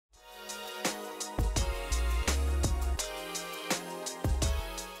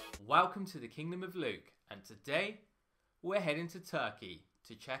Welcome to the Kingdom of Luke, and today we're heading to Turkey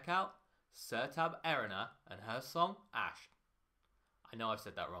to check out SERTAB ERENER and her song Aşk. I know I've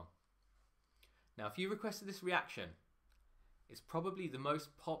said that wrong. Now, if you requested this reaction, it's probably the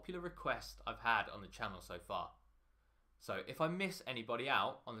most popular request I've had on the channel so far. So if I miss anybody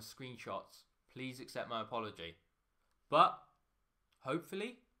out on the screenshots, please accept my apology. But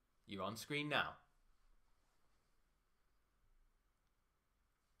hopefully you're on screen now.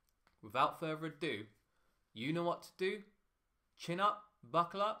 Without further ado, you know what to do. Chin up,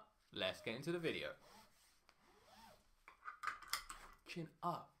 buckle up, let's get into the video. Chin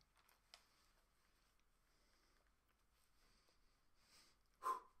up.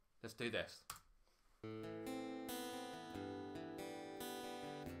 Let's do this.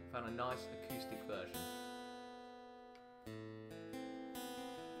 Found a nice acoustic version.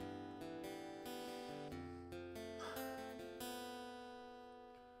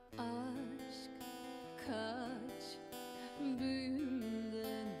 Aşk kaç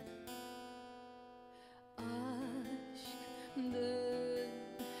büyümden, aşkdır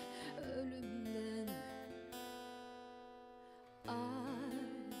ölümden,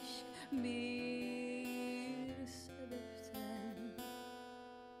 aşk bir sebepten,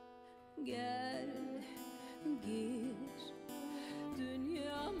 gel gir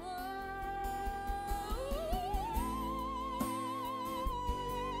dünyama.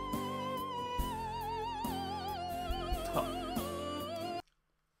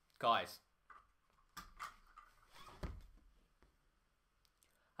 Guys,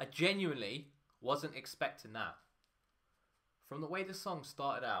 I genuinely wasn't expecting that. From the way the song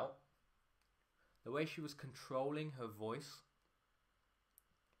started out, the way she was controlling her voice,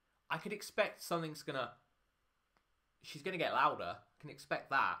 I could expect she's gonna get louder. I can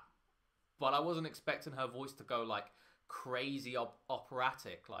expect that, but I wasn't expecting her voice to go like crazy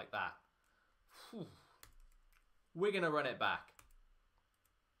operatic like that. Whew. We're gonna run it back.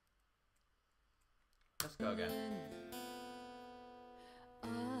 Let's go again.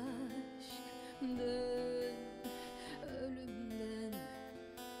 Aşkdır ölümden,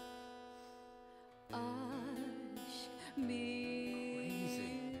 aşk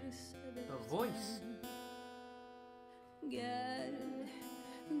bir sebepten, The voice. gel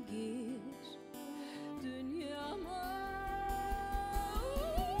gir dünyama.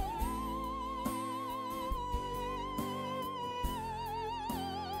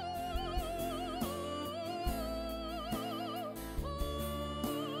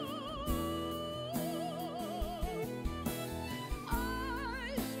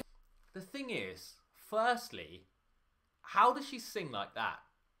 The thing is, firstly, how does she sing like that?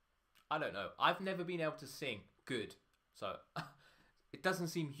 I don't know. I've never been able to sing good, so it doesn't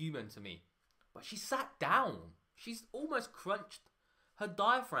seem human to me. But she sat down. She's almost crunched. Her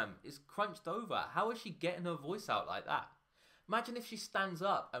diaphragm is crunched over. How is she getting her voice out like that? Imagine if she stands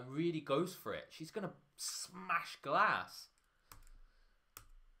up and really goes for it. She's going to smash glass.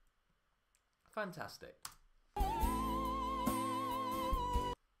 Fantastic.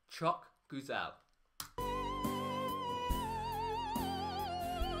 Çok güzel.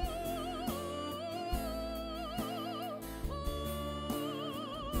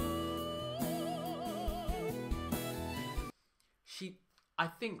 I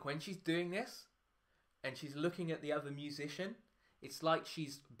think when she's doing this and she's looking at the other musician, it's like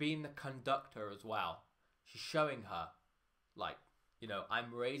she's being the conductor as well. She's showing her, like, you know,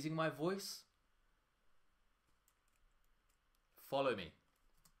 I'm raising my voice. Follow me.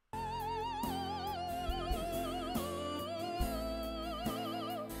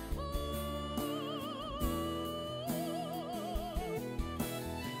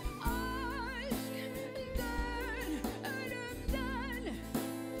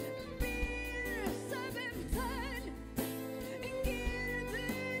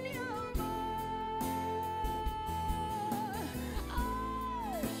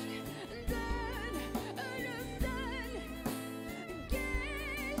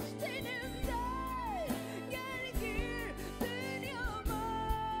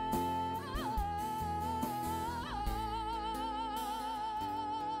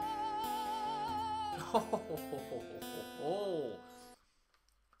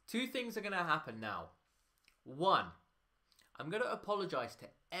 Two things are going to happen now. One, I'm going to apologize to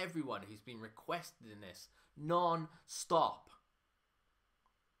everyone who's been requested in this non-stop.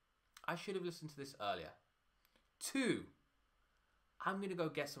 I should have listened to this earlier. Two, I'm going to go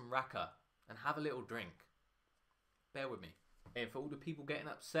get some RAKI and have a little drink. Bear with me. And for all the people getting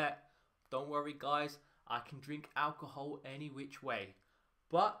upset, don't worry guys, I can drink alcohol any which way.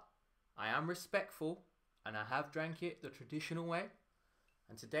 But I am respectful and I have drank it the traditional way.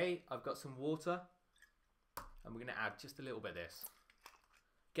 And today I've got some water and we're going to add just a little bit of this.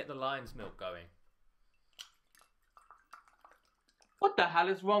 Get the lion's milk going. What the hell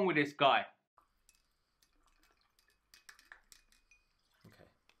is wrong with this guy?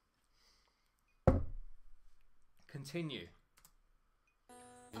 Okay. Continue.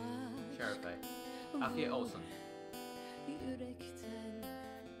 Şerefe. Afiyet olsun. Yürekten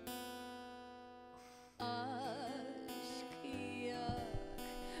aşk yak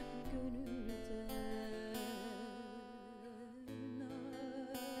gönülden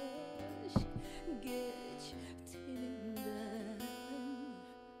aşk geç tenimden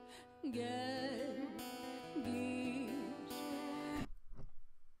gel gir.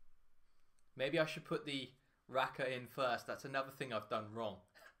 Maybe I should put the raka in first. That's another thing I've done wrong.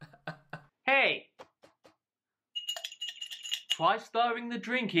 Hey! Try stirring the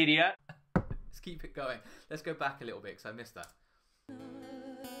drink, idiot. Let's keep it going. Let's go back a little bit because I missed that.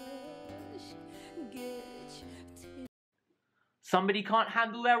 Somebody can't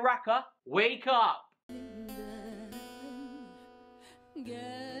handle their raka? Wake up!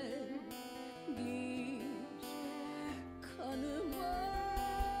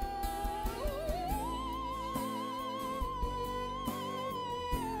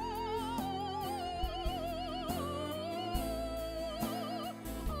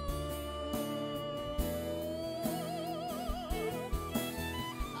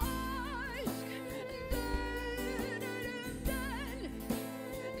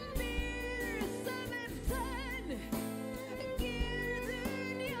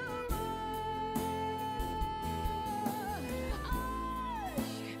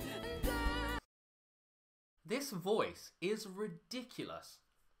 This voice is ridiculous.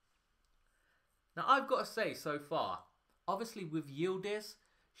 Now I've got to say so far, obviously with Yildiz,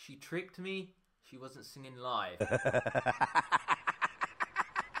 she tricked me. She wasn't singing live.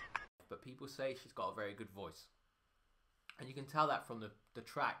 But people say she's got a very good voice. And you can tell that from the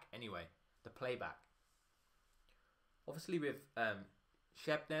track anyway, the playback. Obviously with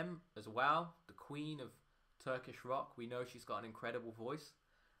Şebnem as well, the queen of Turkish rock, we know she's got an incredible voice.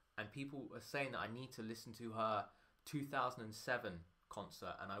 And people are saying that I need to listen to her 2007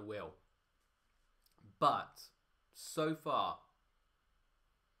 concert, and I will. But so far,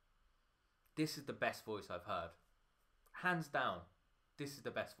 this is the best voice I've heard. Hands down, this is the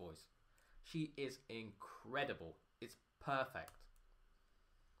best voice. She is incredible. It's perfect.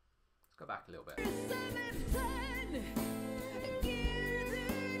 Let's go back a little bit.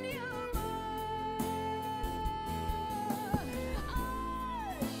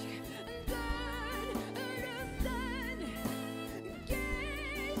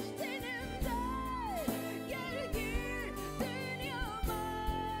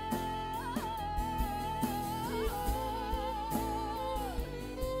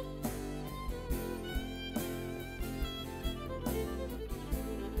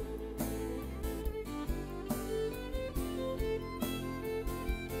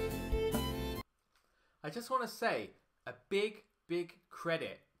 I just want to say a big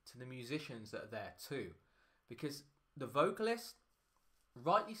credit to the musicians that are there too, because the vocalist,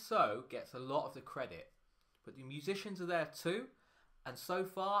 rightly so, gets a lot of the credit, but the musicians are there too, and so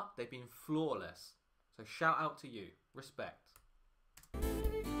far they've been flawless. So shout out to you. Respect.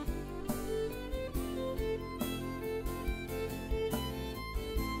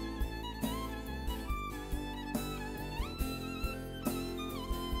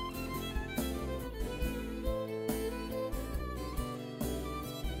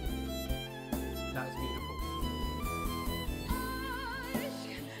 That is beautiful.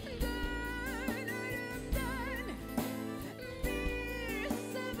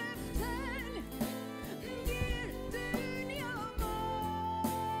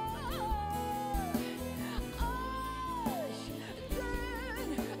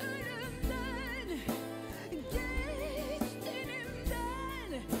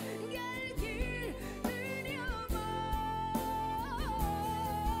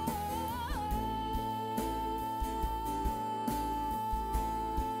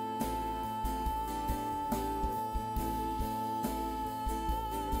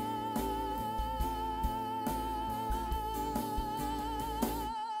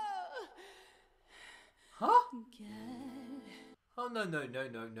 Huh? Oh, no.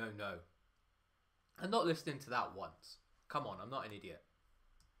 I'm not listening to that once. Come on, I'm not an idiot.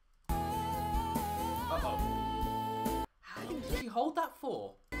 Uh-oh. How long did she hold that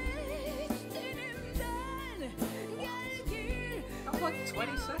for? That was like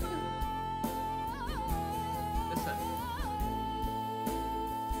 20 seconds. Listen.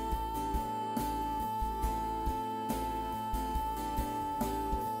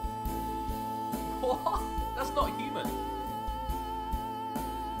 What? That's not human.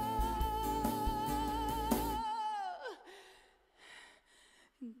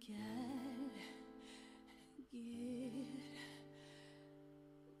 Gel gir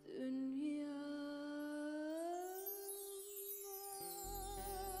dünyama.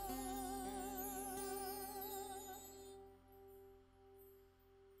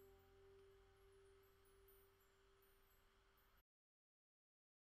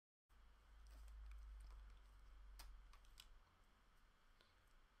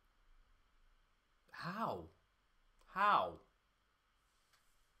 How? How?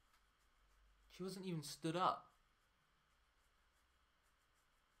 She wasn't even stood up.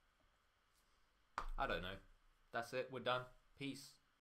 I don't know. That's it. We're done. Peace.